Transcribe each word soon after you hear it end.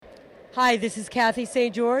Hi, this is Kathy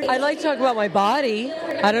St. George. I like to talk about my body.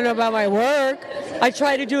 I don't know about my work. I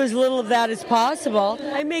try to do as little of that as possible.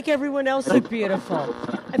 I make everyone else look beautiful.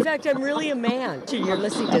 In fact, I'm really a man. You're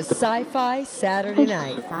listening to Sci-Fi Saturday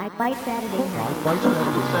Night. Sci-Fi Saturday Night. Sci-Fi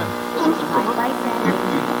Saturday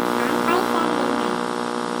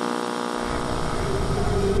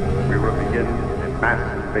Night. We will begin a mass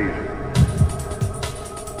invasion.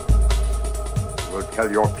 We'll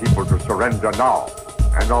tell your people to surrender now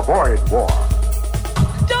and avoid war.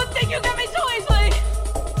 Don't think you get me so easily!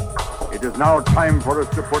 It is now time for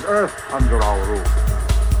us to put Earth under our rule.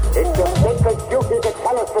 It's your sacred duty to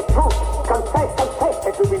tell us the truth. Confess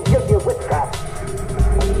that you've been guilty of witchcraft.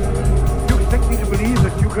 You expect me to believe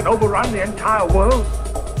that you can overrun the entire world?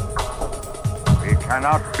 We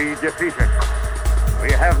cannot be defeated.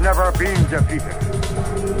 We have never been defeated.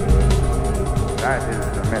 That is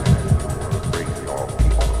the message to bring your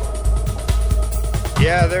people.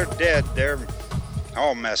 Yeah, they're dead. They're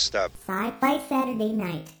all messed up. Sci-Fi Saturday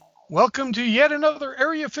Night. Welcome to yet another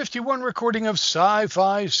Area 51 recording of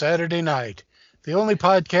Sci-Fi Saturday Night, the only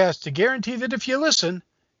podcast to guarantee that if you listen,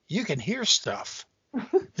 you can hear stuff.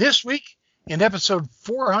 This week, in episode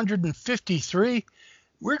 453,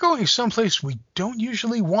 we're going someplace we don't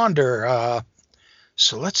usually wander,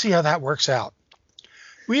 so let's see how that works out.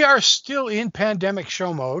 We are still in pandemic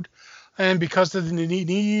show mode, and because of the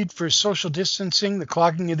need for social distancing, the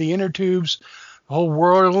clogging of the inner tubes, the whole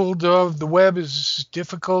world of the web is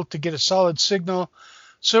difficult to get a solid signal,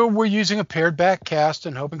 so we're using a pared back cast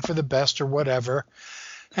and hoping for the best or whatever.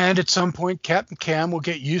 And at some point, Captain Cam will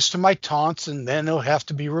get used to my taunts, and then he'll have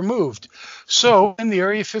to be removed. So in the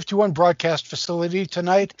Area 51 broadcast facility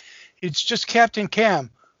tonight, it's just Captain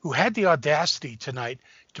Cam, who had the audacity tonight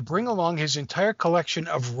to bring along his entire collection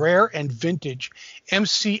of rare and vintage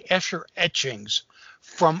M.C. Escher etchings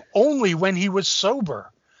from only when he was sober.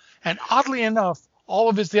 And oddly enough, all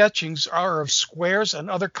of his etchings are of squares and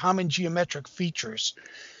other common geometric features.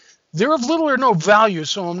 They're of little or no value,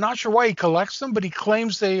 so I'm not sure why he collects them, but he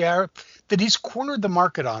claims that he's cornered the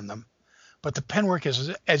market on them. But the penwork is,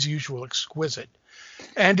 as usual, exquisite.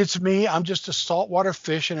 And it's me. I'm just a saltwater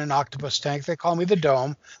fish in an octopus tank. They call me the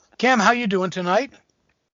Dome. Cam, how you doing tonight?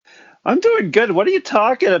 I'm doing good. What are you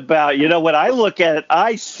talking about? You know, when I look at it,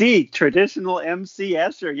 I see traditional MC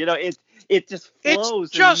Escher. You know, it just flows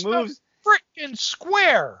it's just and moves. A freaking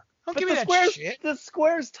square. Don't give me that shit. The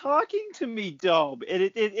square's talking to me, Dome.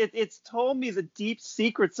 It's told me the deep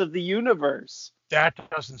secrets of the universe. That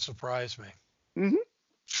doesn't surprise me. Mm-hmm.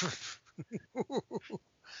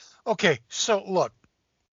 Okay, so look,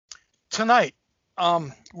 tonight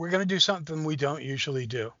we're gonna do something we don't usually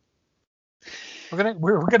do.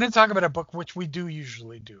 We're gonna talk about a book which we do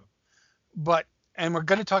usually do, and we're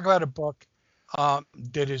gonna talk about a book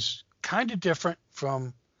that is kind of different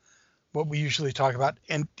from what we usually talk about,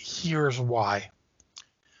 and here's why.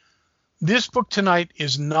 This book tonight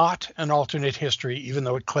is not an alternate history, even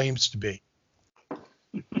though it claims to be.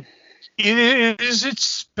 Is it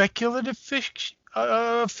speculative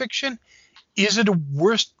fiction? Is it a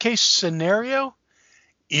worst-case scenario?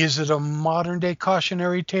 Is it a modern-day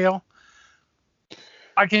cautionary tale?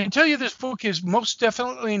 I can tell you this book is most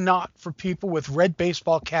definitely not for people with red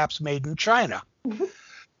baseball caps made in China.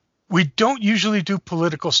 We don't usually do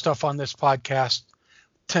political stuff on this podcast.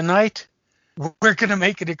 Tonight, we're going to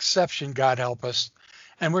make an exception, God help us.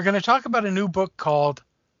 And we're going to talk about a new book called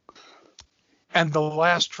And the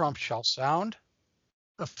Last Trump Shall Sound,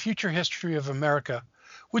 A Future History of America,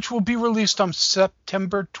 which will be released on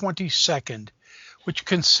September 22nd, which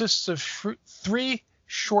consists of 3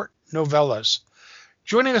 short novellas.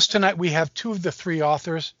 Joining us tonight, we have 2 of the 3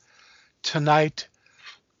 authors tonight,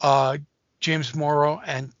 James Morrow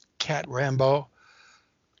and Kat Rambo.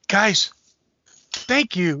 Guys,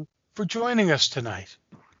 thank you for joining us tonight.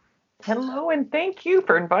 Hello, and thank you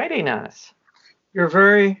for inviting us. You're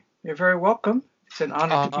very welcome. It's an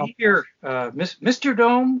honor to be here, Mr.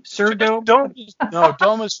 Dome, Sir Dome. Dome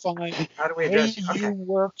is fine. How do we address you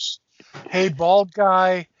works. Hey, bald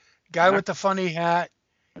guy with the funny hat.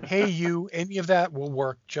 Hey, you. Any of that will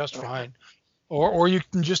work just fine. Or you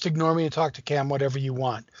can just ignore me and talk to Cam, whatever you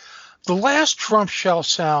want. The Last Trump Shall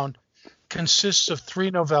Sound consists of 3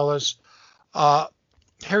 novellas.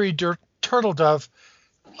 Harry Turtledove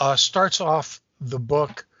starts off the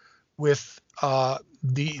book with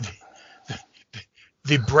the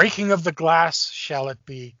breaking of the glass, shall it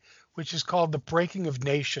be, which is called The Breaking of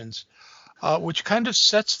Nations, which kind of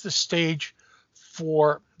sets the stage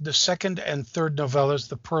for the second and third novellas,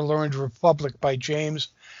 The Purloined Republic by James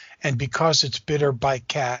and Because It's Bitter by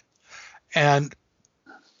Kat. And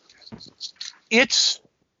it's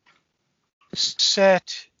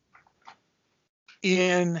set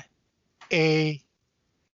in a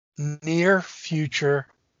near future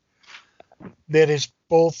that is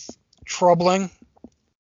both troubling,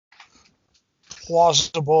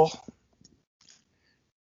 plausible,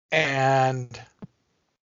 and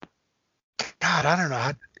God, I don't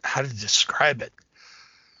know how to describe it.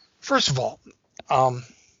 First of all, the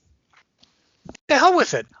hell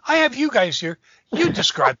with it. I have you guys here. You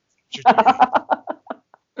describe it.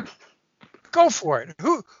 Go for it.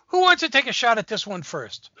 Who wants to take a shot at this one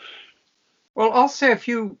first? Well, I'll say a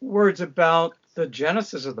few words about the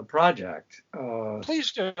genesis of the project.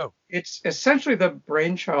 Please do. It's essentially the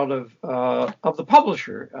brainchild of the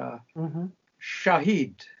publisher,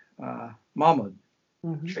 Shahid Mahmood.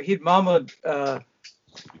 Shahid Mahmood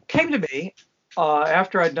came to me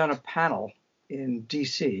after I'd done a panel in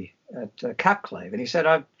D.C. at Capclave, and he said,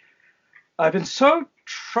 "I've been so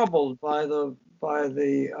troubled by the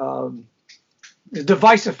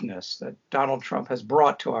divisiveness that Donald Trump has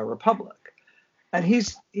brought to our republic." And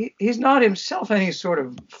he's not himself any sort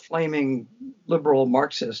of flaming liberal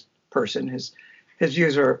Marxist person. His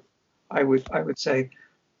views are, I would say,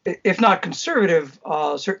 if not conservative,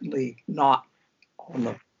 certainly not on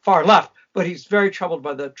the far left. But he's very troubled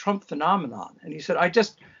by the Trump phenomenon. And he said,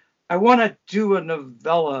 I want to do a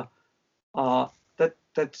novella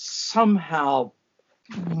that somehow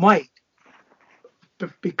might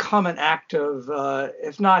become an act of,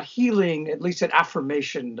 if not healing, at least an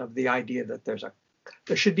affirmation of the idea that there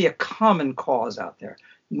should be a common cause out there,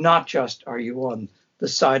 not just are you on the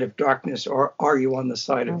side of darkness or are you on the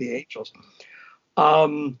side of the angels.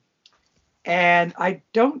 And I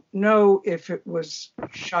don't know if it was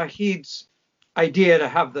Shahid's idea to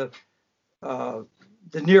have the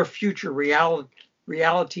near future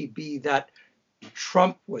reality be that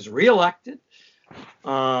Trump was reelected,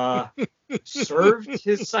 served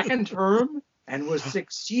his second term, and was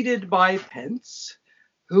succeeded by Pence,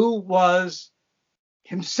 who was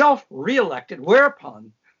himself reelected,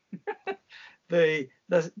 whereupon the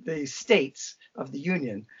states of the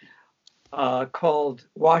Union called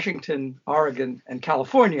Washington, Oregon, and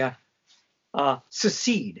California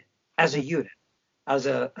secede as a unit, as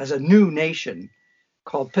a new nation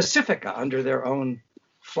called Pacifica under their own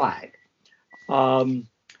flag.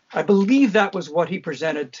 I believe that was what he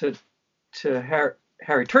presented to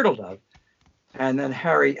Harry Turtledove, and then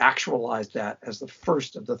Harry actualized that as the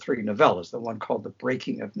first of the three novellas, the one called The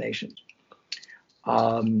Breaking of Nations.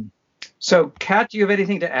 So, Kat, do you have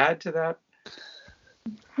anything to add to that?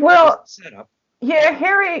 Well, setup? Yeah,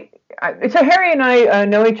 Harry and I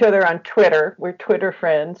know each other on Twitter. We're Twitter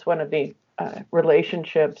friends, one of the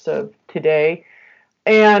relationships of today.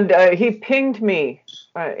 And he pinged me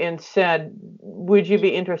and said, would you be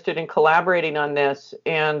interested in collaborating on this?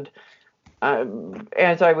 And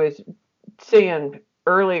as I was saying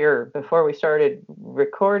earlier, before we started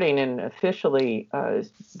recording and officially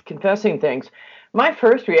confessing things, my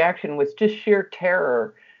first reaction was just sheer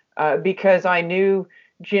terror because I knew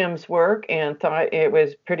Jim's work and thought it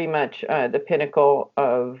was pretty much the pinnacle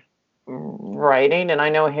of writing. And I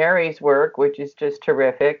know Harry's work, which is just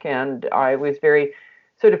terrific. And I was very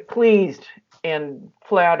sort of pleased and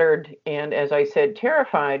flattered and, as I said,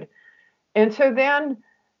 terrified. And so then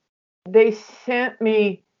they sent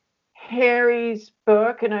me Harry's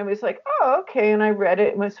book, and I was like, oh, okay. And I read it.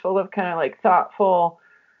 It was full of kind of like thoughtful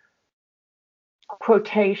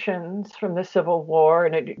quotations from the Civil War,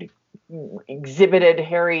 and it exhibited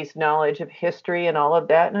Harry's knowledge of history and all of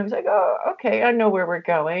that. And I was like, oh, okay, I know where we're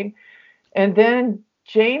going. And then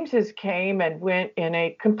James's came and went in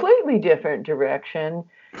a completely different direction.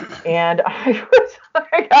 And I was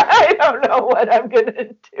like, I don't know what I'm going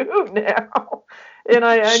to do now. And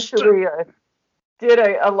I actually did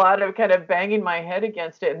a lot of kind of banging my head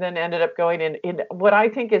against it, and then ended up going in what I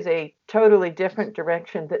think is a totally different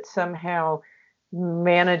direction that somehow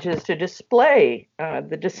manages to display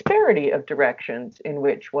the disparity of directions in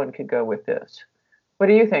which one could go with this. What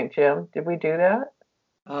do you think, Jim? Did we do that?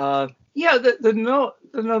 Yeah, the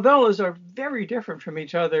novellas are very different from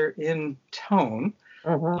each other in tone.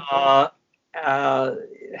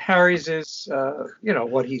 Harry's is,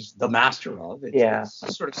 what he's the master of.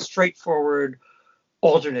 It's sort of straightforward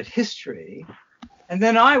alternate history. And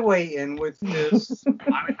then I weigh in with this, I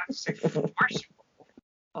would have to say, farcical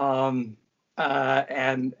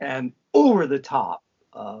and over the top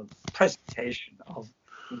presentation of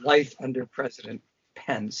life under President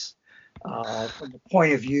Pence from the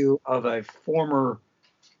point of view of a former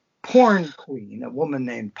porn queen, a woman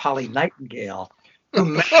named Polly Nightingale,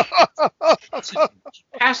 who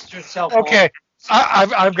passed herself. Okay,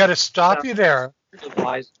 I've got to stop you there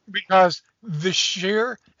because the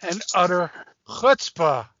sheer and utter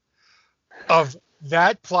chutzpah of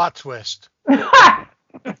That plot twist. I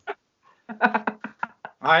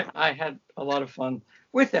had a lot of fun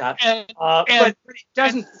with that, but it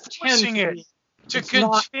doesn't tend to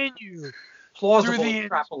continue plausible through the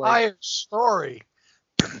entire story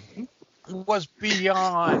was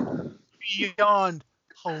beyond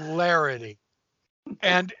hilarity,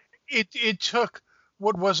 and it took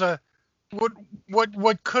what was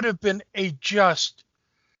what could have been a just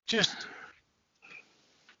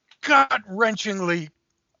gut-wrenchingly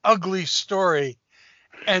ugly story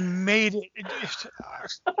and made it.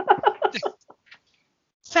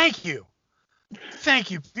 Thank you,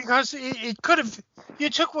 because it could have. You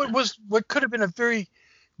took what could have been a very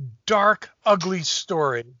dark, ugly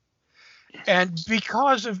story, and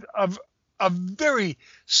because of a very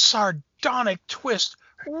sardonic twist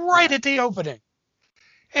right at the opening,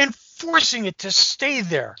 and forcing it to stay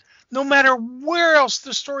there, no matter where else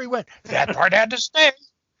the story went. That part had to stay.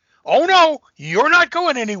 Oh no, you're not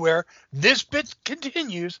going anywhere. This bit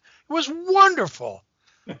continues. It was wonderful.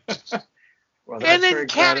 Well, and then,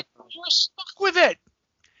 Kat, you're stuck with it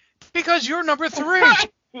because you're number 3.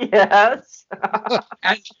 Yes.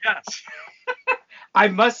 And yes.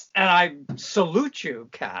 I salute you,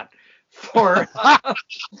 Kat, for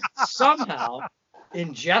somehow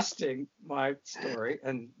ingesting my story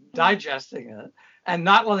and digesting it and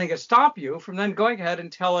not letting it stop you from then going ahead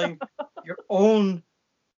and telling your own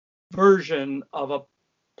version of a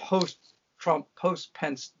post-Trump,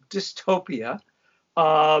 post-Pence dystopia,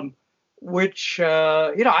 which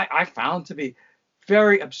I found to be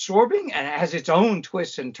very absorbing and has its own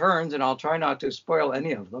twists and turns, and I'll try not to spoil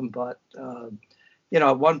any of them. But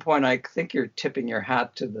at one point, I think you're tipping your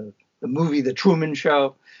hat to the movie The Truman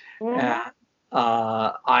Show, and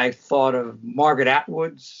I thought of Margaret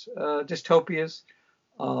Atwood's dystopias,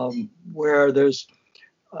 where there's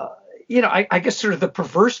I guess sort of the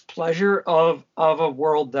perverse pleasure of a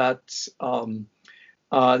world that's in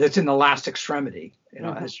the last extremity,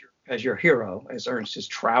 as your hero, as Ernst is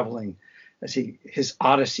traveling, his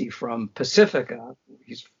odyssey from Pacifica,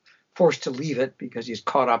 he's forced to leave it because he's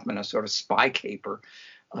caught up in a sort of spy caper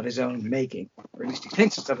of his own making, or at least he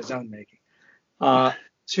thinks it's of his own making,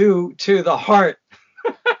 to the heart,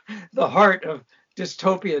 the heart of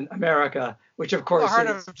dystopian America, which of course the heart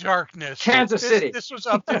is of darkness. Kansas City. This was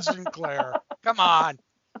Upton Sinclair. Come on,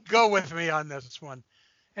 go with me on this one.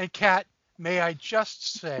 And Kat, may I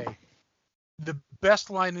just say, the best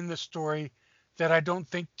line in the story that I don't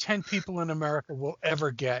think 10 people in America will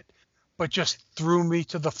ever get, but just threw me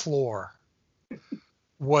to the floor,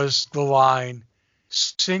 was the line,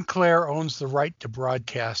 Sinclair owns the right to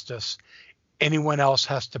broadcast us. Anyone else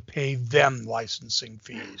has to pay them licensing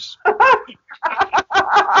fees.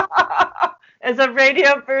 As a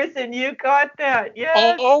radio person, you got that.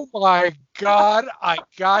 Yes. Oh my God, I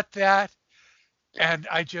got that. And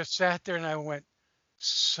I just sat there and I went,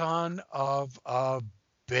 son of a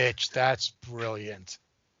bitch, that's brilliant.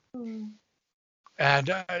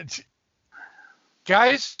 And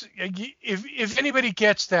guys, if anybody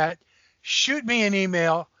gets that, shoot me an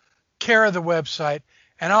email, care of the website,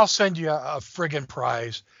 and I'll send you a friggin'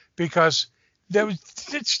 prize, because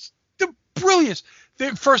it's the brilliance.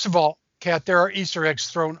 First of all, Kat, there are Easter eggs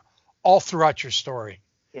thrown all throughout your story.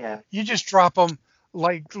 Yeah. You just drop them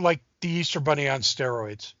like the Easter Bunny on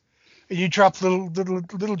steroids. And you drop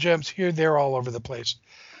little gems here, there, all over the place.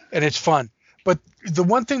 And it's fun. But the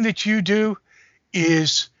one thing that you do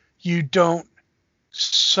is you don't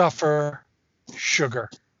suffer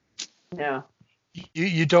sugar. No.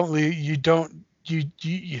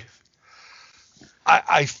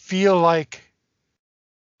 I feel like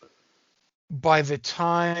by the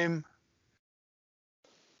time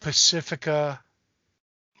Pacifica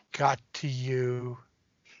got to you,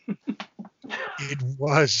 it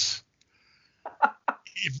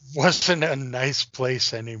wasn't a nice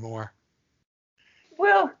place anymore.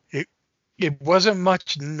 Well, it wasn't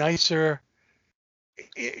much nicer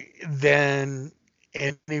than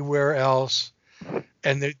anywhere else,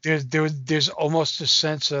 and there's almost a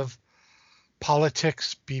sense of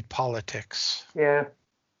politics be politics. Yeah.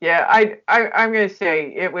 I'm going to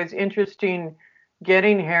say it was interesting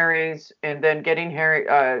getting Harry's and then getting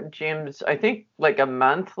Jim's, I think like a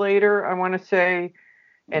month later, I want to say,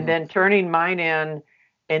 and then turning mine in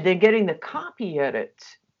and then getting the copy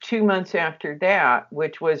edits 2 months after that,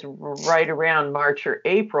 which was right around March or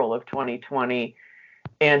April of 2020.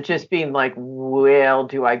 And just being like, well,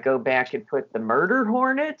 do I go back and put the Murder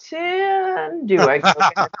Hornets in? Do I go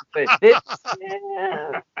back and put this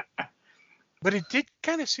in? But it did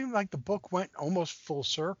kind of seem like the book went almost full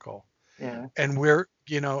circle. Yeah. And we're,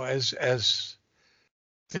 as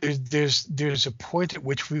there's a point at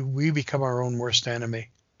which we become our own worst enemy.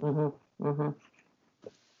 Mm-hmm. Mm-hmm.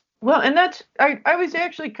 Well, and that's I was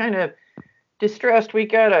actually kind of distressed. We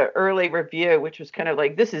got an early review, which was kind of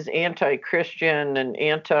like, this is anti-Christian and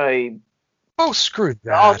anti. Oh, screw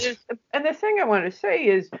all that. this. And the thing I want to say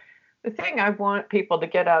is, the thing I want people to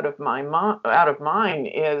get out of mine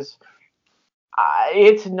is,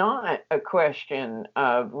 it's not a question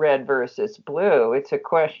of red versus blue. It's a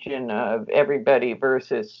question of everybody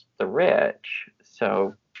versus the rich.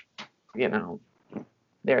 So,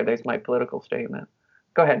 there's my political statement.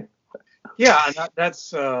 Go ahead. Yeah, and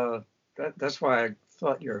that's why I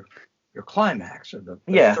thought your climax, or the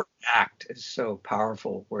third act, is so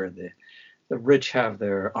powerful, where the rich have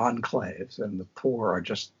their enclaves and the poor are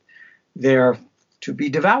just there to be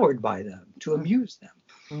devoured by them, to amuse them.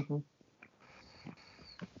 Mm-hmm.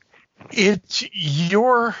 It's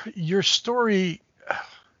your story.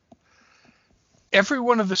 Every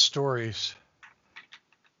one of the stories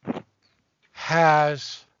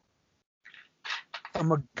has a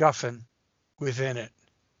MacGuffin within it.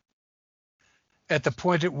 At the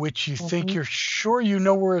point at which you think you're sure you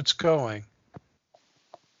know where it's going.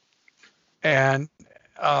 And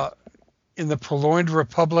in the Purloined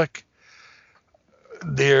Republic,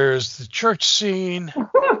 there's the church scene.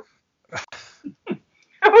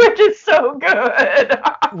 Which is so good.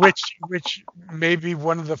 which may be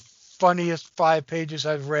one of the funniest 5 pages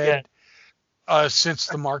I've read since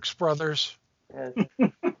the Marx Brothers. And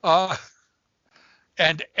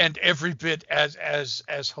every bit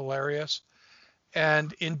as hilarious.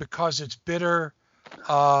 And in Because It's Bitter,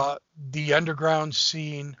 the underground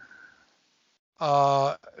scene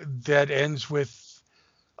that ends with,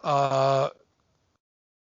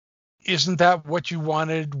 isn't that what you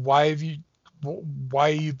wanted? Why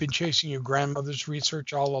you've been chasing your grandmother's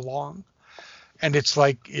research all along? And it's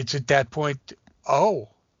like, it's at that point, oh,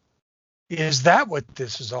 is that what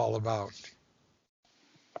this is all about?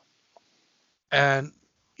 And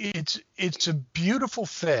it's a beautiful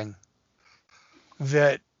thing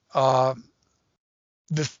that the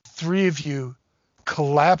three of you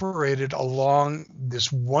collaborated along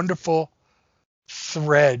this wonderful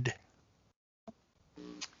thread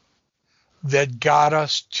that got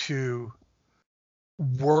us to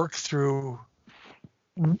work through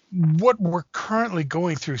what we're currently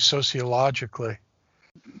going through sociologically.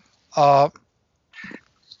 I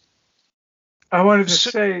wanted to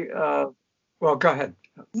say, well, go ahead.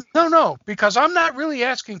 No, because I'm not really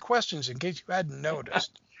asking questions, in case you hadn't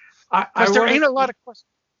noticed. Because there ain't a lot of questions.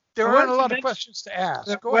 There aren't a lot of questions to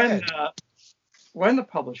ask. Go ahead. When the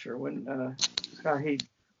publisher, Shahid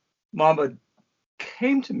Mahmood,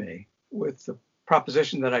 came to me with the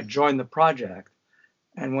proposition that I join the project,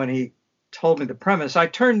 and when he told me the premise, I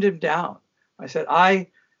turned him down. I said, I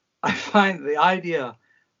find the idea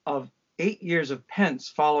of 8 years of Pence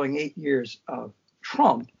following 8 years of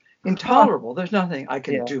Trump intolerable. There's nothing I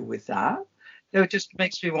can do with that. It just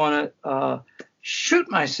makes me want to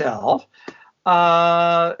shoot myself.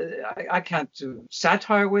 I can't do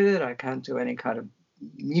satire with it. I can't do any kind of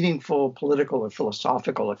meaningful political or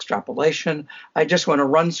philosophical extrapolation. I just want to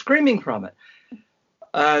run screaming from it.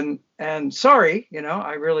 And sorry,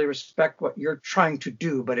 I really respect what you're trying to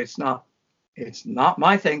do, but it's not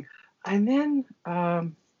my thing. And then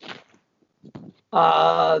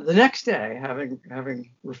the next day,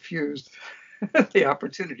 having refused the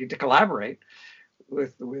opportunity to collaborate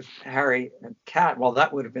with Harry and Kat, well,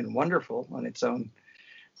 that would have been wonderful on its own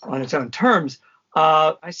terms.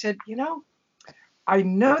 I said, I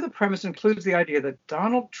know the premise includes the idea that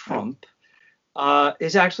Donald Trump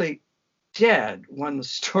is actually dead when the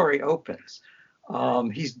story opens.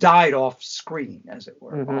 He's died off screen, as it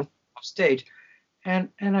were, off stage. And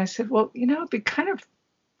I said, well, it'd be kind of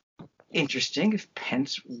interesting if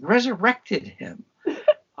Pence resurrected him.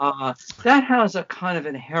 That has a kind of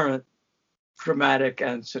inherent dramatic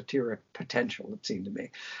and satiric potential, it seemed to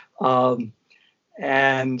me.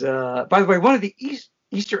 And by the way, one of the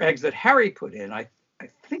Easter eggs that Harry put in, I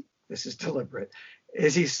think this is deliberate,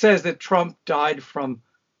 is he says that Trump died from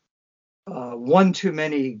one too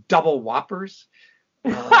many double whoppers.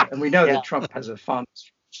 And we know that Trump has a fondness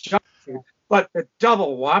for junk food, but the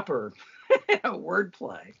double whopper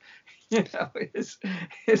wordplay,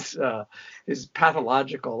 his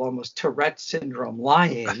pathological, almost Tourette syndrome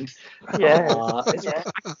lying. I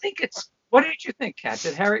think it's. What did you think, Kat?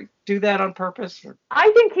 Did Harry do that on purpose? Or?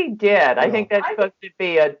 I think he did. I think that's supposed to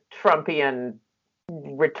be a Trumpian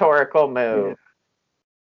rhetorical move. Yeah.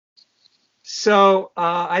 So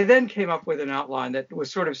I then came up with an outline that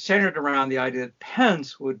was sort of centered around the idea that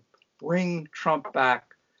Pence would bring Trump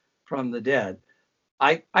back from the dead.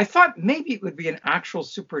 I thought maybe it would be an actual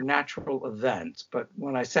supernatural event, but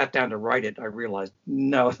when I sat down to write it, I realized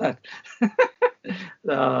no,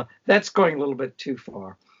 that's going a little bit too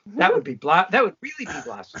far. That would really be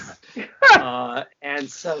blasphemous. And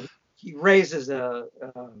so he raises a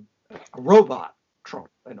robot Trump,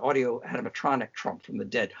 an audio animatronic Trump from the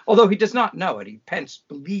dead. Although he does not know it, Pence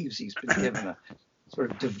believes he's been given a sort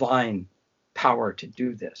of divine power to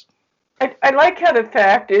do this. I like how the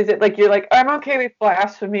fact is that like you're like, I'm okay with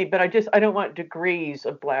blasphemy, but I don't want degrees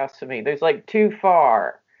of blasphemy. There's like too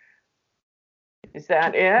far. Is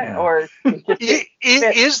that it? Yeah. Or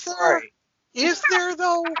is there? Is there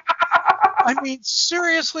though? I mean,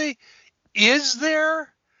 seriously, is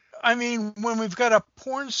there? I mean, when we've got a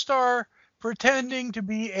porn star pretending to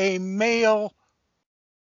be a male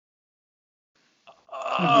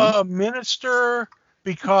minister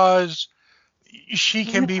because she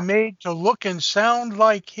can be made to look and sound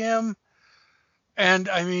like him. And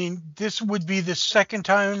I mean, this would be the second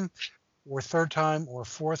time or third time or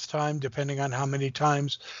fourth time, depending on how many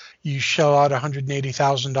times you shell out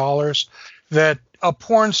 $180,000, that a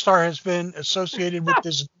porn star has been associated with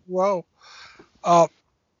this duo,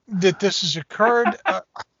 that this has occurred.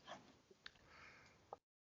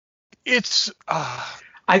 It's...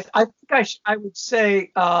 I think I would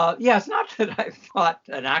say, it's not that I thought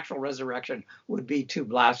an actual resurrection would be too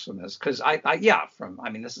blasphemous, because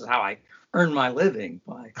this is how I earn my living,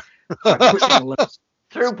 by pushing the limits.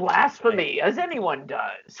 Through blasphemy, as anyone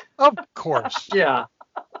does. Of course. Yeah.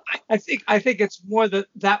 I think it's more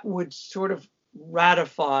that would sort of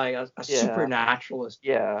ratify a supernaturalist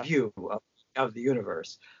view of the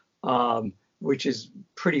universe, which is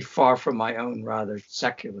pretty far from my own rather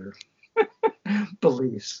secular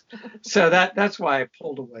beliefs. So that's why I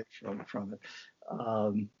pulled away from it.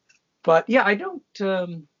 But yeah, I don't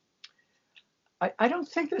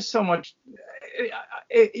think there's so much.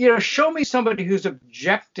 Show me somebody who's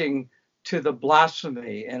objecting to the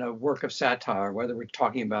blasphemy in a work of satire, whether we're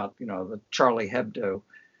talking about the Charlie Hebdo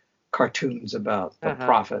cartoons about the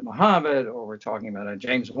Prophet Muhammad, or we're talking about a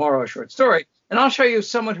James Morrow short story, and I'll show you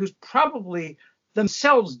someone who's probably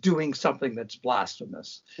themselves doing something that's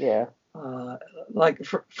blasphemous. Yeah. I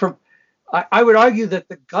would argue that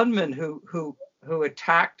the gunmen who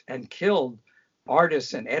attacked and killed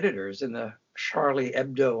artists and editors in the Charlie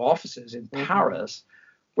Hebdo offices in Paris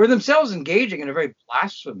were themselves engaging in a very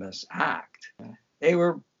blasphemous act. They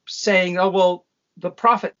were saying, oh, well, the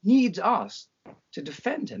Prophet needs us to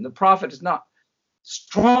defend him. The Prophet is not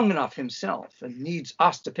strong enough himself and needs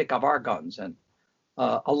us to pick up our guns. And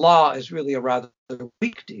Allah is really a rather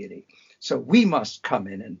weak deity. So we must come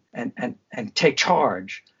in and take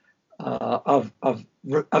charge of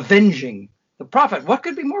avenging the Prophet. What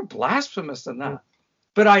could be more blasphemous than that?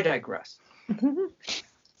 But I digress.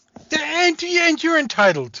 And you're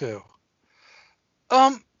entitled to.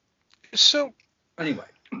 So anyway,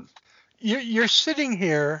 you're sitting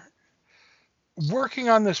here working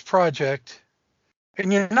on this project,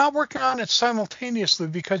 and you're not working on it simultaneously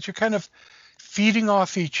because you're kind of feeding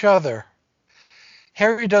off each other.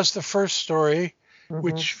 Harry does the first story,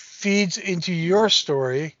 which feeds into your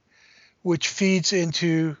story, which feeds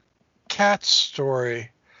into Kat's story.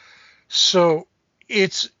 So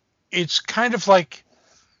it's kind of like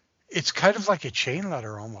a chain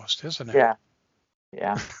letter almost, isn't it? Yeah.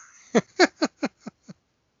 Yeah.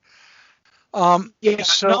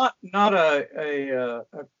 So not a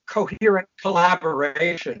coherent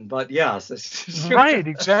collaboration, but yes. Right,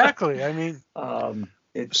 exactly. I mean,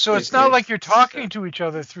 it's not like you're talking to each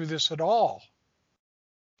other through this at all.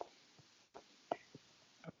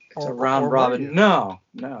 It's a round robin. No.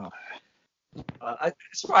 I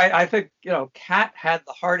think Kat had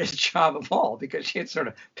the hardest job of all, because she had sort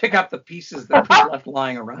of pick up the pieces that were left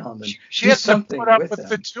lying around, and she had to put up with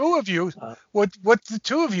the two of you. What the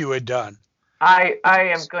two of you had done. I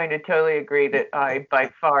am going to totally agree that I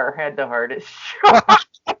by far had the hardest job.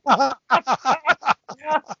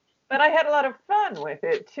 But I had a lot of fun with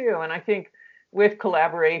it too, and I think with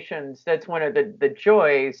collaborations, that's one of the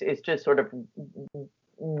joys, is just sort of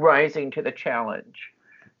rising to the challenge.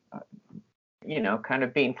 Kind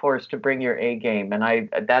of being forced to bring your A game. And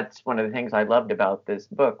that's one of the things I loved about this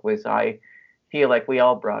book, was I feel like we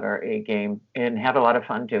all brought our A game and had a lot of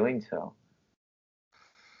fun doing so.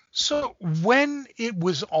 So when it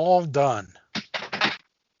was all done,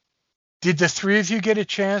 did the three of you get a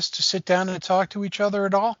chance to sit down and talk to each other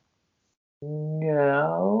at all?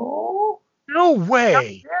 No. No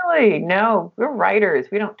way. Not really. No, we're writers.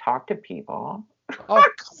 We don't talk to people. Oh,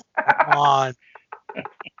 come on.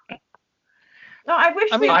 No, I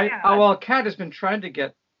wish we had. Well, Kat has been trying to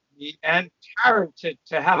get and Harry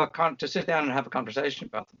to sit down and have a conversation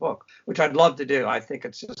about the book, which I'd love to do. I think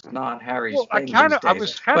it's just not Harry's thing these days. I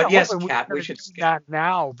was kind of but yes, hoping Kat, we should do that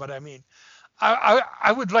now. But I mean,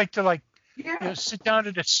 I would like to sit down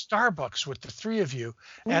at a Starbucks with the three of you,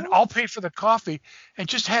 and I'll pay for the coffee, and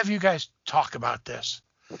just have you guys talk about this,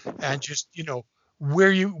 and just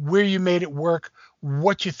where you made it work,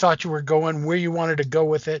 what you thought you were going, where you wanted to go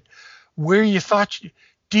with it, where you thought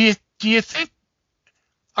do you think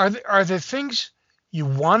are there things you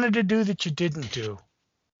wanted to do that you didn't do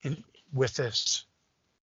with this?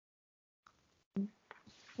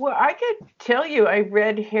 Well, I could tell you, I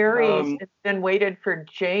read Harry's and then waited for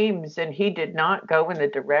James, and he did not go in the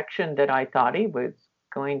direction that I thought he was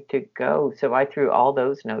going to go. So I threw all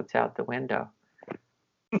those notes out the window.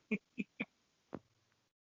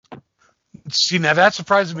 See, now that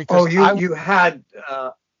surprises me. Because you had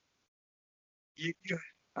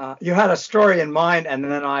you had a story in mind, and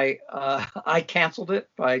then I canceled it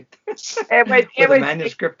by a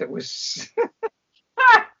manuscript that was.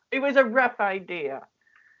 It was a rough idea.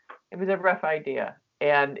 It was a rough idea,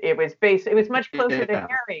 and it was much closer to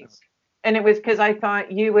Harry's, and it was because I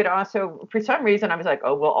thought you would also, for some reason, I was like,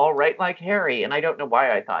 oh, well, I'll write like Harry, and I don't know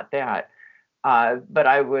why I thought that, but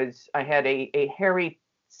I had a Harry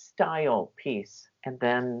style piece, and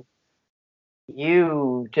then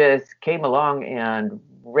you just came along and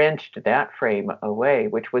wrenched that frame away,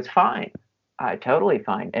 which was fine, totally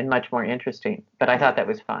fine, and much more interesting. But I thought that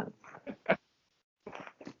was fun.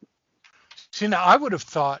 See, now I would have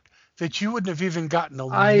thought that you wouldn't have even gotten a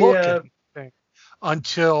look at anything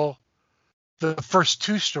until the first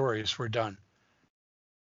two stories were done.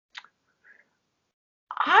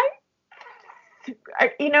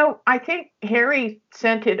 I think Harry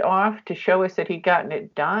sent it off to show us that he'd gotten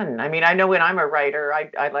it done. I mean, I know when I'm a writer,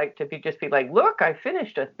 I like to just be like, look, I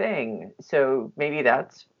finished a thing. So maybe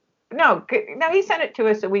that's no. He sent it to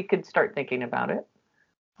us so we could start thinking about it.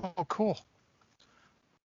 Oh, cool.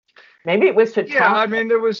 Maybe it was to talk. I mean,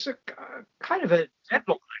 there was kind of a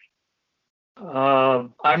deadline.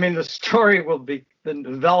 I mean, the story will be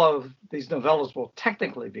these novellas will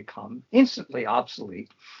technically become instantly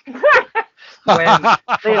obsolete when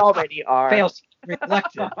they already are. Fails to be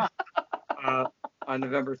reflected on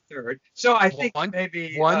November 3rd. So I think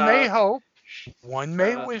maybe one may hope, one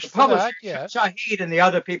may wish for that. Yes. Shahid and the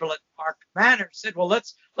other people at Park Manor said, "Well,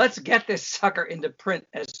 let's get this sucker into print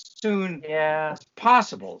as soon as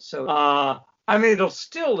possible." So I mean, it'll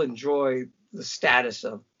still enjoy the status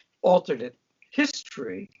of alternate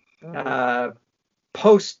history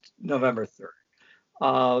post November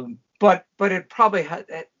 3rd. But it probably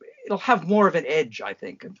it'll have more of an edge, I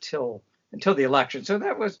think, until the election. So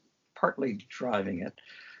that was partly driving it.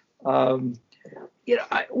 One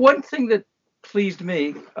thing that pleased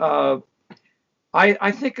me, I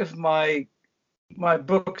think of my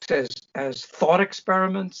books as thought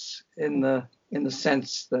experiments in the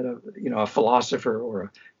sense that a philosopher or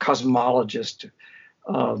a cosmologist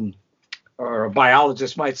or a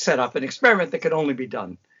biologist might set up an experiment that could only be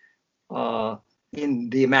done in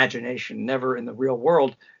the imagination, never in the real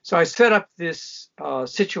world. So I set up this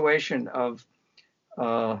situation of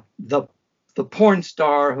the porn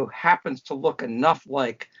star who happens to look enough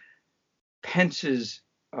like Pence's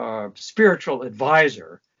spiritual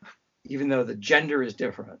advisor, even though the gender is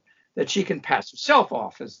different, that she can pass herself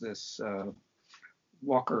off as this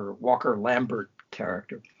Walker Lambert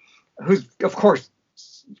character, who of course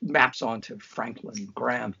maps onto Franklin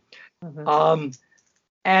Graham. Mm-hmm.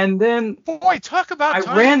 And then, boy, talk about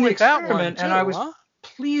I ran the experiment, and I was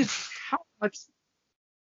pleased how much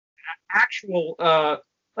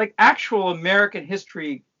actual American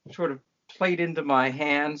history sort of played into my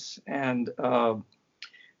hands, and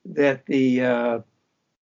that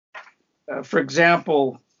for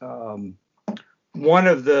example, one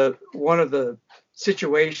of the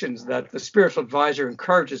situations that the spiritual advisor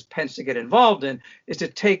encourages Pence to get involved in is to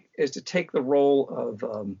take the role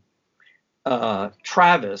of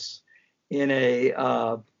Travis in a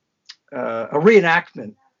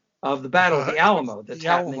reenactment of the Battle of the Alamo that's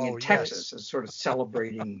happening in Texas, as sort of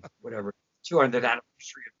celebrating whatever 200th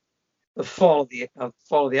anniversary of the fall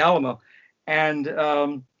of the Alamo, and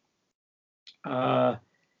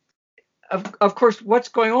of course, what's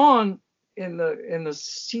going on in the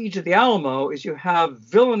siege of the Alamo is you have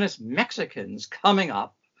villainous Mexicans coming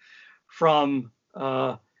up from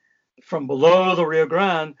below the Rio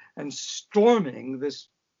Grande and storming this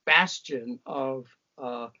bastion of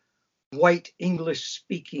white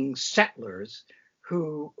English-speaking settlers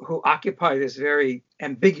who occupy this very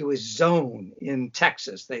ambiguous zone in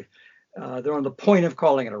Texas. They're on the point of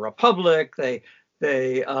calling it a republic. They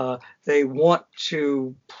They want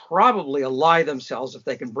to probably ally themselves, if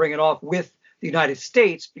they can bring it off, with the United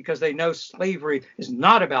States, because they know slavery is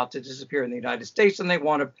not about to disappear in the United States, and they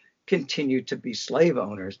want to continue to be slave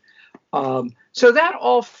owners. So that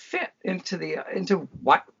all fit into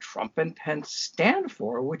what Trump and Pence stand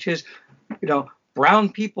for, which is, brown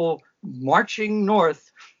people marching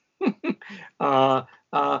north, who are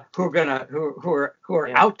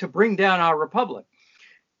out to bring down our republic.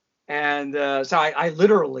 And so I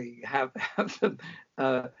literally have them,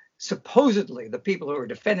 supposedly the people who are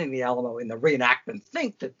defending the Alamo in the reenactment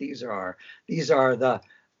think that these are the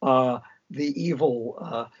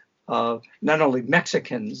evil not only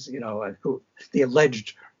Mexicans, who the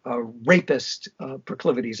alleged rapist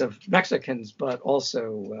proclivities of Mexicans, but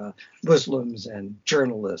also Muslims and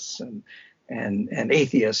journalists and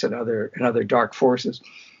atheists and other dark forces.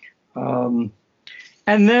 And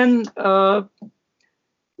then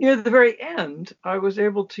near the very end, I was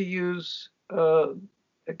able to use,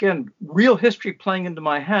 again, real history playing into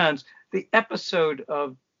my hands, the episode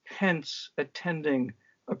of Pence attending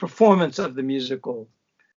a performance of the musical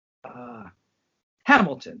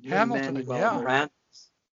Hamilton, Miranda's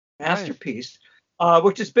masterpiece,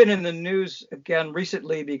 which has been in the news again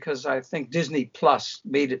recently because I think Disney Plus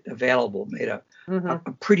made it available, made a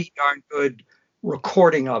pretty darn good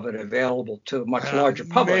recording of it available to a much larger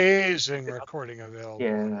public. Amazing recording available.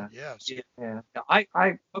 Yeah. Yes. Yeah.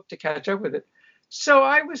 I hope to catch up with it. So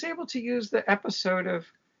I was able to use the episode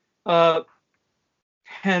of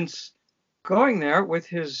Pence going there with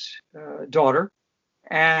his daughter,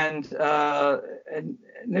 and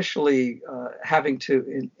initially having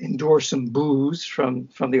to endure some boos from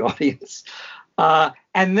the audience,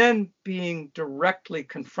 and then being directly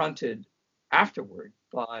confronted afterward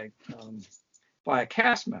by a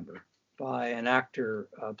cast member, by an actor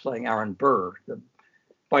playing Aaron Burr, the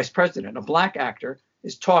vice president. A black actor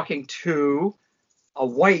is talking to a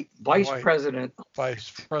white vice president. Vice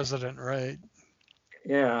president, right?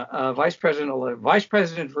 Yeah, vice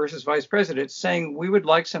president versus vice president, saying we would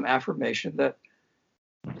like some affirmation that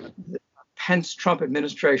the Pence-Trump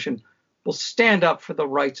administration will stand up for the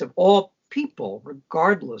rights of all people,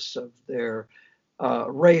 regardless of their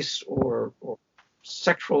race or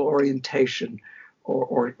sexual orientation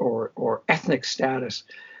or ethnic status.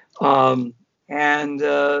 And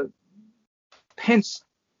Pence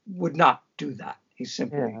would not do that. He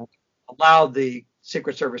simply allowed the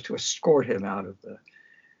Secret Service to escort him out of the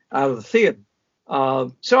theater.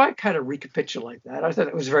 So I kind of recapitulate that. I thought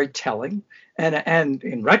it was very telling, and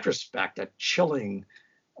in retrospect, a chilling,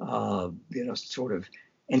 sort of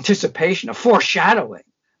anticipation, a foreshadowing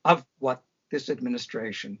of what this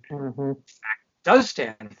administration does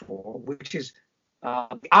stand for, which is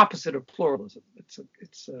the opposite of pluralism. It's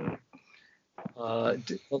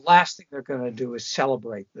the last thing they're going to do is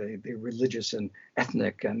celebrate the religious and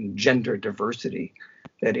ethnic and gender diversity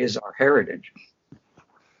that is our heritage.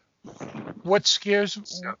 What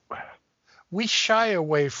scares, we shy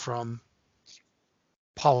away from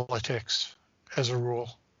politics as a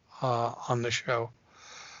rule on the show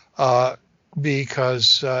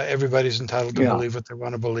because everybody's entitled to believe what they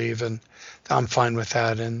want to believe, and I'm fine with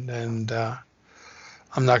that, and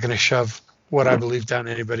I'm not going to shove what I believe down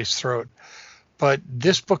anybody's throat. But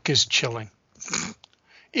this book is chilling,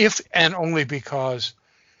 if and only because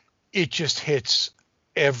it just hits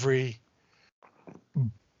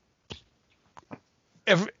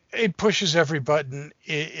it pushes every button.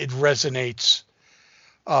 It resonates.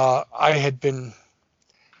 I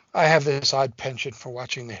have this odd penchant for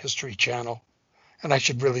watching the History Channel, and I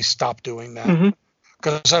should really stop doing that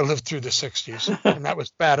because I lived through the 60s, and that was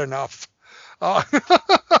bad enough.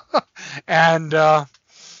 And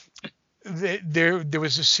there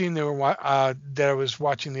was a scene that I was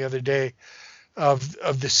watching the other day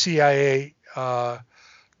of the CIA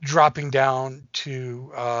dropping down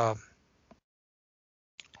to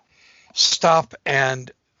stop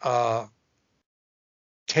and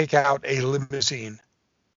take out a limousine.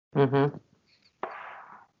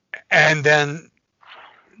 And then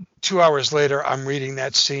 2 hours later, I'm reading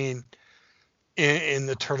that scene in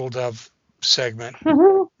the Turtle Dove segment,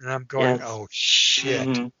 and I'm going, "Oh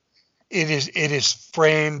shit!" It is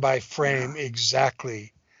frame by frame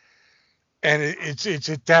exactly, and it's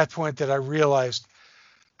at that point that I realized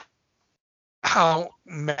how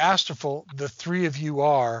masterful the three of you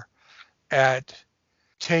are at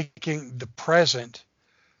taking the present,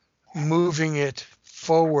 moving it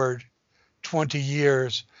forward 20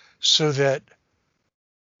 years so that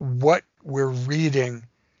what we're reading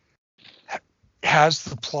has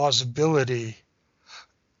the plausibility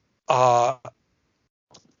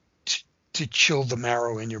to chill the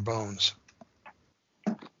marrow in your bones.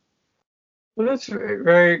 Well, that's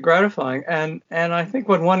very gratifying, and I think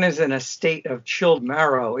when one is in a state of chilled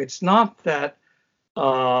marrow, it's not that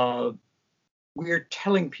we're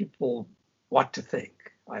telling people what to think.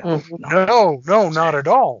 I hope not. No, not at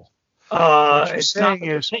all. What you're It's saying not that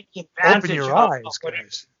we're is taking open advantage your of eyes,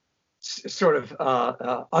 guys. sort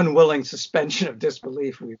of unwilling suspension of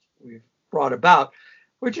disbelief we've brought about.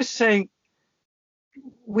 We're just saying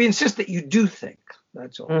we insist that you do think.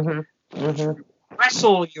 That's all.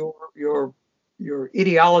 Wrestle your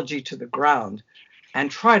ideology to the ground and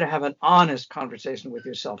try to have an honest conversation with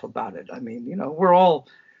yourself about it. I mean, we're all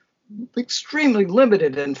extremely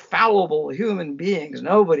limited and fallible human beings.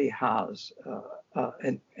 Nobody has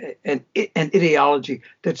an ideology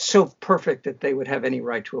that's so perfect that they would have any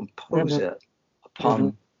right to impose it upon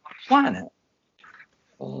the planet.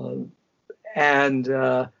 And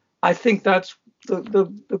I think that's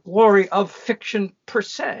the glory of fiction per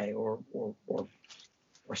se, or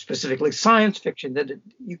specifically science fiction, that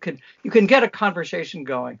you can get a conversation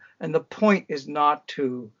going, and the point is not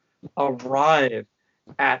to arrive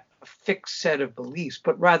at a fixed set of beliefs,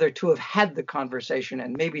 but rather to have had the conversation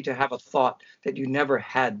and maybe to have a thought that you never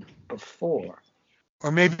had before.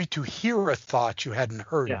 Or maybe to hear a thought you hadn't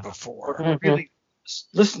heard before. Or really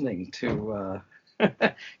listening to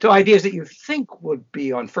to ideas that you think would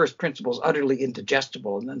be on first principles utterly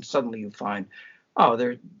indigestible, and then suddenly you find,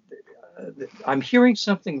 I'm hearing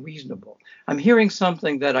something reasonable. I'm hearing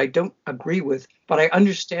something that I don't agree with, but I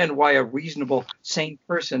understand why a reasonable, sane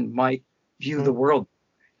person might view the world.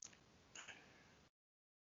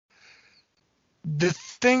 The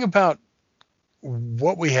thing about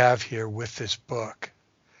what we have here with this book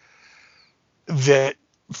that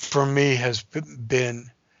for me has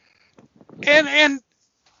been, and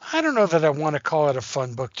I don't know that I want to call it a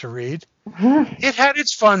fun book to read. It had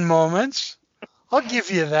its fun moments. I'll give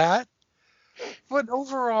you that. But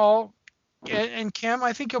overall, and Cam,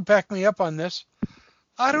 I think you'll back me up on this,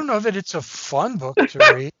 I don't know that it's a fun book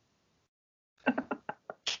to read.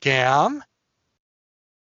 Cam?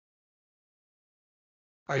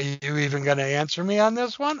 Are you even going to answer me on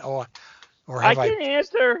this one? Or have I can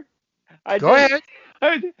answer. Go ahead.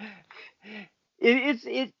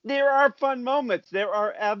 There are fun moments. There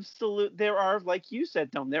are, like you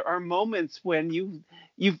said, Tom, there are moments when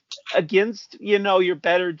you've against, your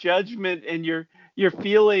better judgment and your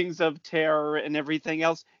feelings of terror and everything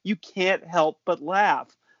else, you can't help but laugh.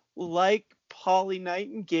 Like Polly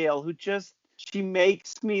Nightingale, who she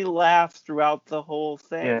makes me laugh throughout the whole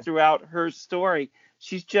thing, throughout her story.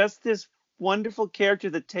 She's just this wonderful character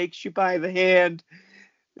that takes you by the hand.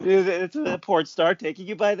 It's a porn star taking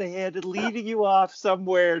you by the hand and leading you off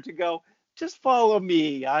somewhere to go, just follow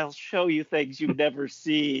me. I'll show you things you've never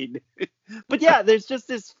seen. But yeah, there's just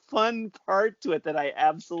this fun part to it that I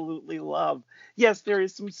absolutely love. Yes, there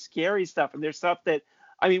is some scary stuff, and there's stuff that,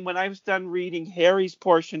 when I was done reading Harry's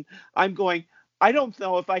portion, I'm going, I don't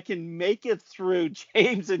know if I can make it through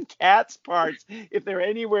James and Kat's parts if they're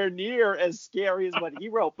anywhere near as scary as what he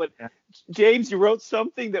wrote. But James, you wrote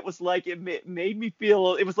something that was like, it made me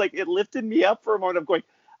feel, it was like it lifted me up for a moment. I'm going,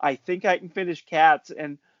 I think I can finish Kat's.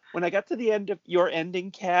 And when I got to the end of your ending,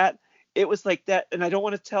 Kat, it was like that. And I don't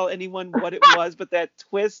want to tell anyone what it was, but that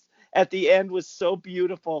twist at the end was so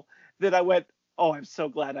beautiful that I went, oh, I'm so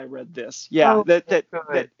glad I read this. Yeah.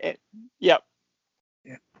 Yeah.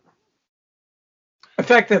 In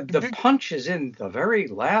fact, the punch is in the very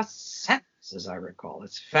last sentence, as I recall.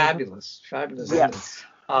 It's fabulous, fabulous. Yes.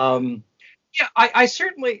 I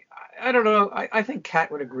certainly, I don't know, I think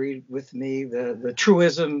Kat would agree with me. The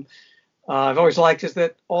truism I've always liked is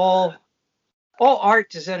that all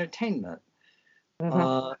art is entertainment.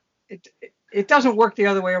 It doesn't work the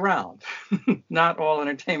other way around. Not all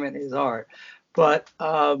entertainment is art. But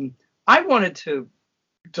I wanted to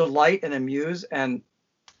delight and amuse and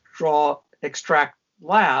extract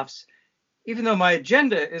laughs, even though my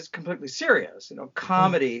agenda is completely serious.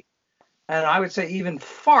 Comedy and I would say even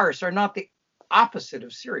farce are not the opposite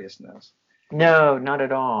of seriousness. No, not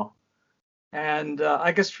at all. And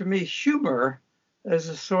I guess for me, humor is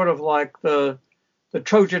a sort of like the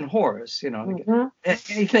Trojan horse.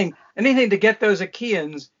 Anything to get those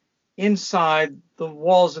Achaeans inside the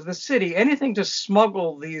walls of the city, anything to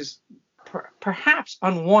smuggle these perhaps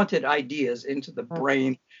unwanted ideas into the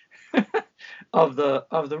brain of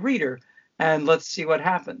the reader, and let's see what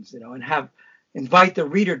happens, and invite the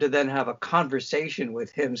reader to then have a conversation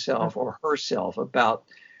with himself or herself about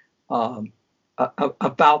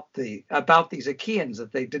these Achaeans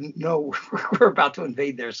that they didn't know were about to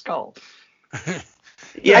invade their skull.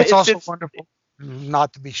 Yeah, it's also wonderful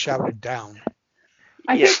not to be shouted down.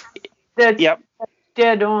 I think that's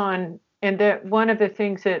dead on, and that one of the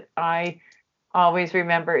things that I always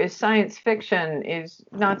remember is science fiction is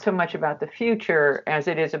not so much about the future as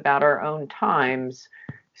it is about our own times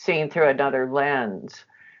seen through another lens.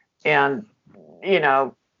 And,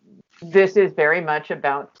 this is very much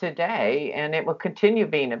about today, and it will continue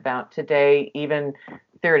being about today, even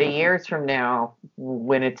 30 years from now,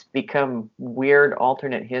 when it's become weird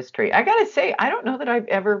alternate history. I got to say, I don't know that I've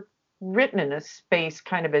ever written in a space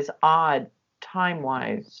kind of as odd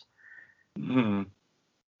time-wise. Mm-hmm.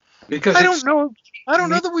 Because I don't know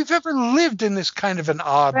that we've ever lived in this kind of an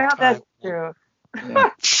odd time. That's true. Yeah.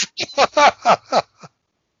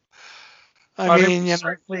 I mean,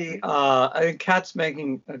 certainly, I think Kat's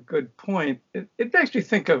making a good point. It makes me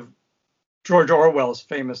think of George Orwell's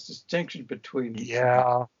famous distinction between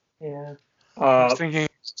Yeah. I was thinking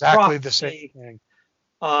exactly the same thing.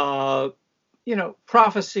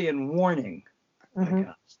 Prophecy and warning. Mm-hmm. I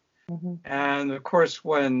guess. Mm-hmm. And of course,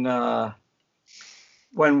 when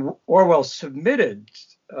Orwell submitted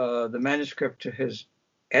the manuscript to his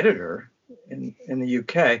editor in the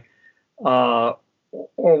UK,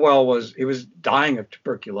 Orwell was dying of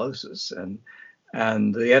tuberculosis, and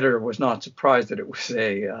the editor was not surprised that it was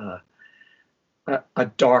a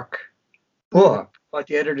dark book. But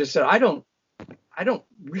the editor said, I don't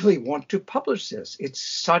really want to publish this. It's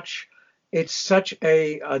such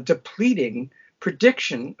a depleting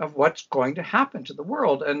prediction of what's going to happen to the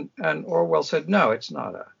world. And Orwell said, no, it's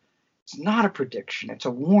not a prediction. It's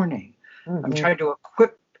a warning. Mm-hmm. I'm trying to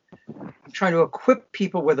equip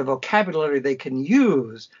people with a vocabulary they can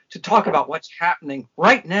use to talk about what's happening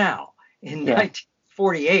right now in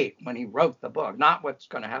 1948 when he wrote the book, not what's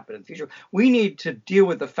going to happen in the future. We need to deal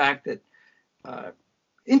with the fact that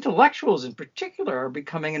intellectuals in particular are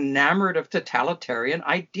becoming enamored of totalitarian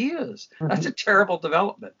ideas. Mm-hmm. That's a terrible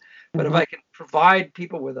development. But if I can provide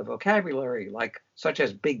people with a vocabulary such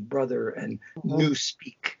as Big Brother and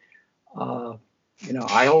Newspeak, I'll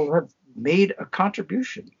have made a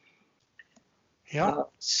contribution. Yeah.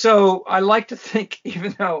 So I like to think,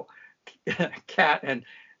 even though Kat and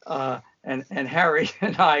Harry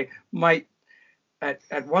and I might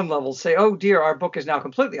at one level say, oh dear, our book is now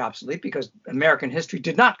completely obsolete because American history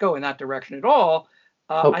did not go in that direction at all.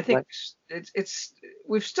 I think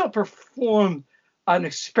we've still performed an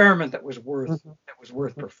experiment that was worth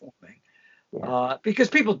performing, because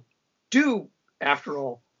people do, after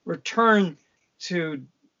all, return to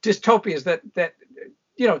dystopias that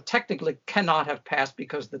technically cannot have passed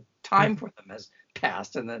because the time for them has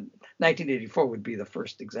passed, and then 1984 would be the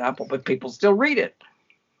first example, but people still read it.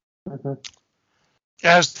 Mm-hmm.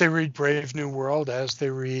 As they read Brave New World, as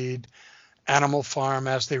they read Animal Farm,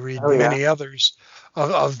 as they read many others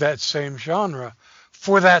of that same genre.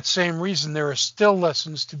 For that same reason, there are still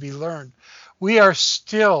lessons to be learned. We are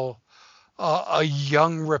still a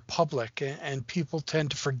young republic, and people tend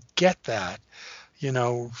to forget that,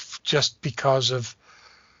 just because of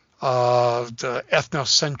the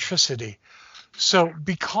ethnocentricity. So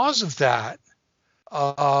because of that,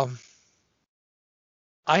 I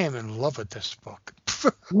am in love with this book.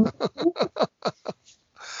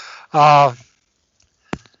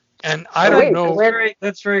 And I don't know.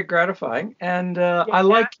 That's very gratifying. And I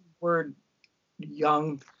like the word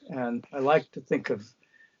young, and I like to think of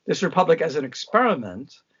this republic as an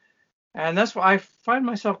experiment. And that's why I find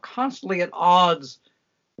myself constantly at odds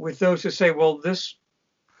with those who say, well, this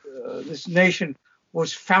nation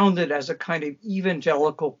was founded as a kind of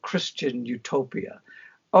evangelical Christian utopia.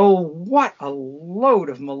 Oh, what a load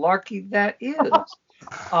of malarkey that is.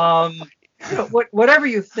 Whatever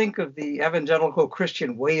you think of the evangelical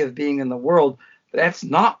Christian way of being in the world, that's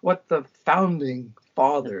not what the founding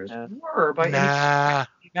fathers were by any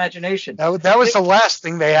imagination. That was the last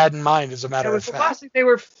thing they had in mind, as a matter of fact. The last thing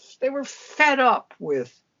they were fed up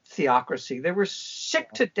with theocracy. They were sick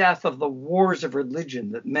to death of the wars of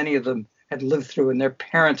religion that many of them had lived through and their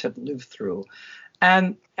parents had lived through.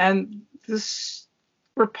 And this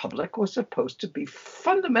republic was supposed to be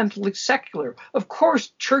fundamentally secular. Of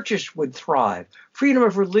course, churches would thrive. Freedom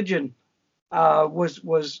of religion had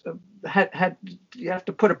you have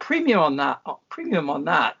to put a premium on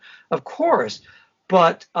that, of course.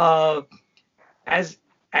 But as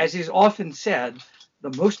is often said,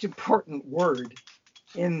 the most important word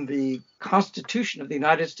in the Constitution of the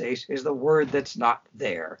United States is the word that's not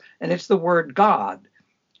there, and it's the word God.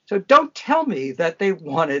 So don't tell me that they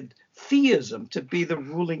wanted theism to be the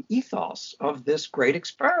ruling ethos of this great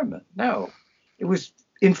experiment. No, it was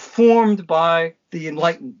informed by the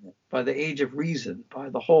Enlightenment, by the Age of Reason, by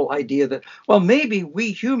the whole idea that, well, maybe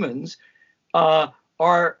we humans are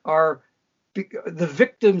the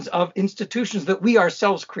victims of institutions that we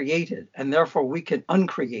ourselves created, and therefore we can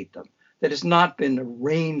uncreate them. that has not been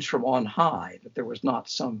arranged from on high, that there was not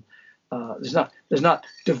some, there's not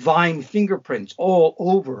divine fingerprints all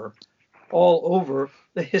over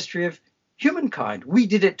the history of humankind. We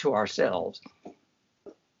did it to ourselves.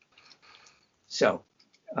 So,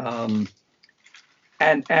 and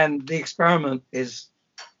the experiment is,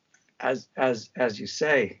 as you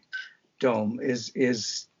say, Dome,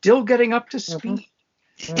 is still getting up to speed.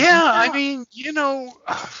 Yeah, I mean,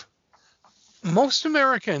 most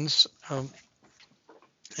Americans,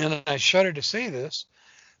 and I shudder to say this,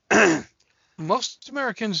 most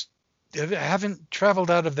Americans haven't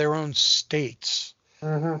traveled out of their own states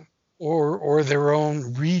or their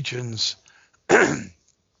own regions,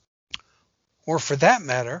 or for that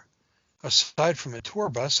matter, aside from a tour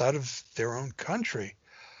bus, out of their own country.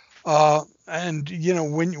 And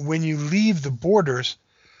when you leave the borders,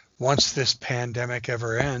 once this pandemic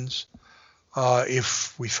ever ends,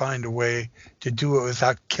 if we find a way to do it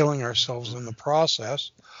without killing ourselves in the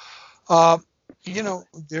process, you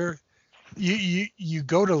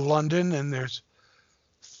go to London and there's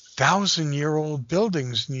 1,000-year-old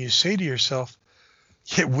buildings, and you say to yourself,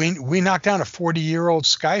 yeah, we knocked down a 40-year-old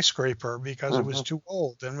skyscraper because it was too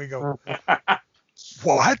old. And we go,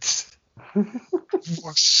 what?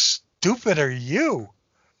 What stupid are you?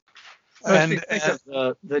 And think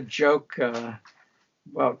of the joke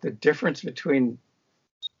about the difference between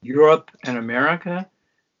Europe and America,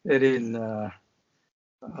 that in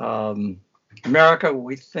America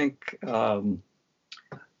we think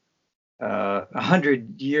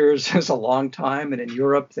 100 years is a long time, and in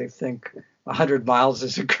Europe they think 100 miles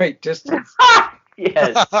is a great distance.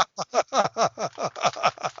 Yes.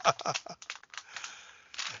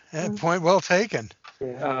 And point well taken.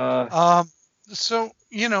 Yeah. So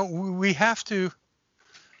we have to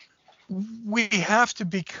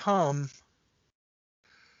become.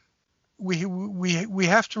 We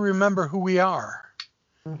have to remember who we are.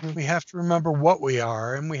 We have to remember what we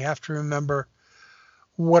are, and we have to remember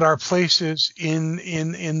what our place is in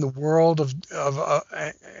the world of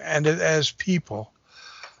and as people.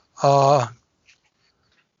 A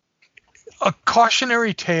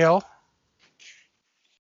cautionary tale,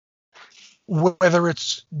 whether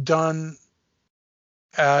it's done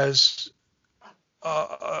as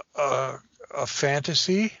a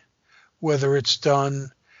fantasy, whether it's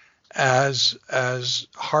done as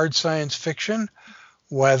hard science fiction,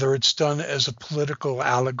 whether it's done as a political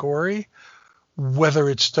allegory, whether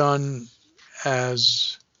it's done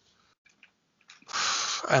as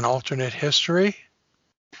an alternate history,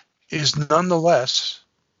 is nonetheless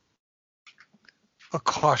a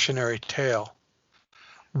cautionary tale,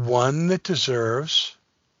 one that deserves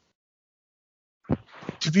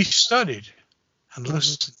to be studied and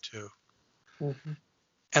listened to.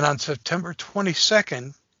 And on September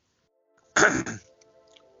 22nd,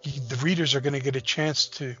 the readers are going to get a chance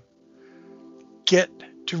to get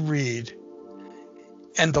to read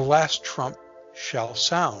And the Last Trump Shall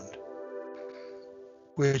Sound,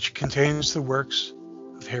 which contains the works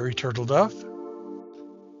of Harry Turtledove,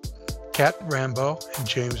 Kat Rambo, and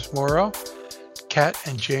James Morrow. Kat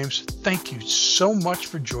and James, thank you so much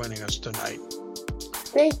for joining us tonight.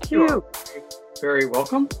 Thank you. Very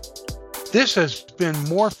welcome. This has been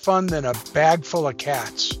more fun than a bag full of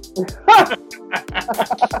cats. And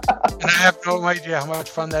I have no idea how much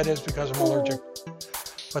fun that is because I'm allergic.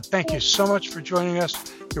 But thank you so much for joining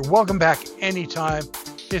us. You're welcome back anytime.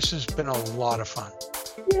 This has been a lot of fun.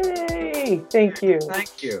 Yay! Thank you.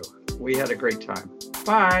 Thank you. We had a great time.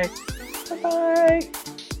 Bye. Bye-bye.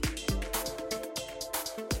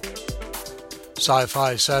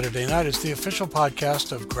 Sci-Fi Saturday Night is the official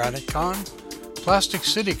podcast of Granite Con, Plastic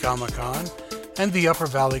City Comic Con, and the Upper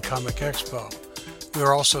Valley Comic Expo. We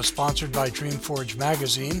are also sponsored by Dreamforge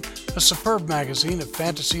Magazine, a superb magazine of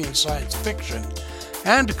fantasy and science fiction,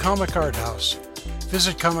 and Comic Art House.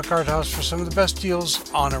 Visit Comic Art House for some of the best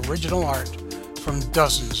deals on original art from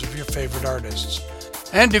dozens of your favorite artists.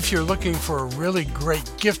 And if you're looking for a really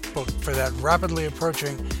great gift book for that rapidly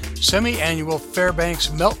approaching semi-annual Fairbanks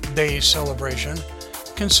Melt Day celebration,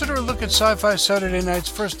 consider a look at Sci-Fi Saturday Night's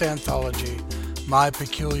first anthology, My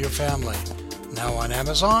Peculiar Family, now on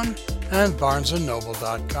Amazon and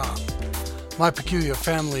BarnesandNoble.com. My Peculiar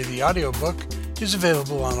Family, the audiobook, is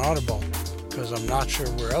available on Audible, because I'm not sure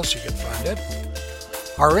where else you can find it.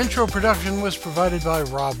 Our intro production was provided by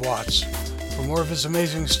Rob Watts. For more of his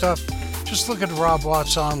amazing stuff, just look at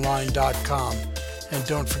robwattsonline.com. And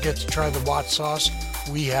don't forget to try the Watts sauce.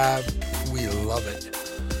 We love it.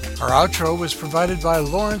 Our outro was provided by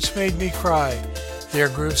Lawrence Made Me Cry. Their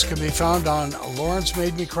grooves can be found on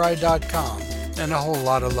lawrencemademecry.com. And a whole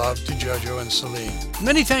lot of love to Jojo and Celine.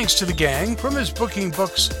 Many thanks to the gang, from his booking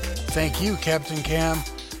books Thank you, Captain Cam.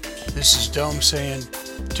 This is Dome saying,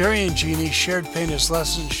 Terry and Jeannie, shared pain is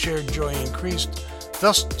lessened, shared joy increased.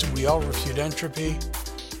 Thus do we all refute entropy.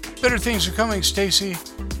 Better things are coming, Stacy.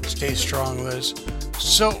 Stay strong, Liz.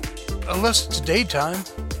 So, unless it's daytime,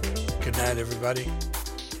 good night, everybody.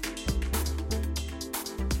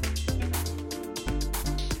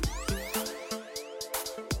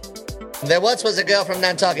 There once was a girl from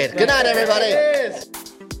Nantucket. Good night, everybody.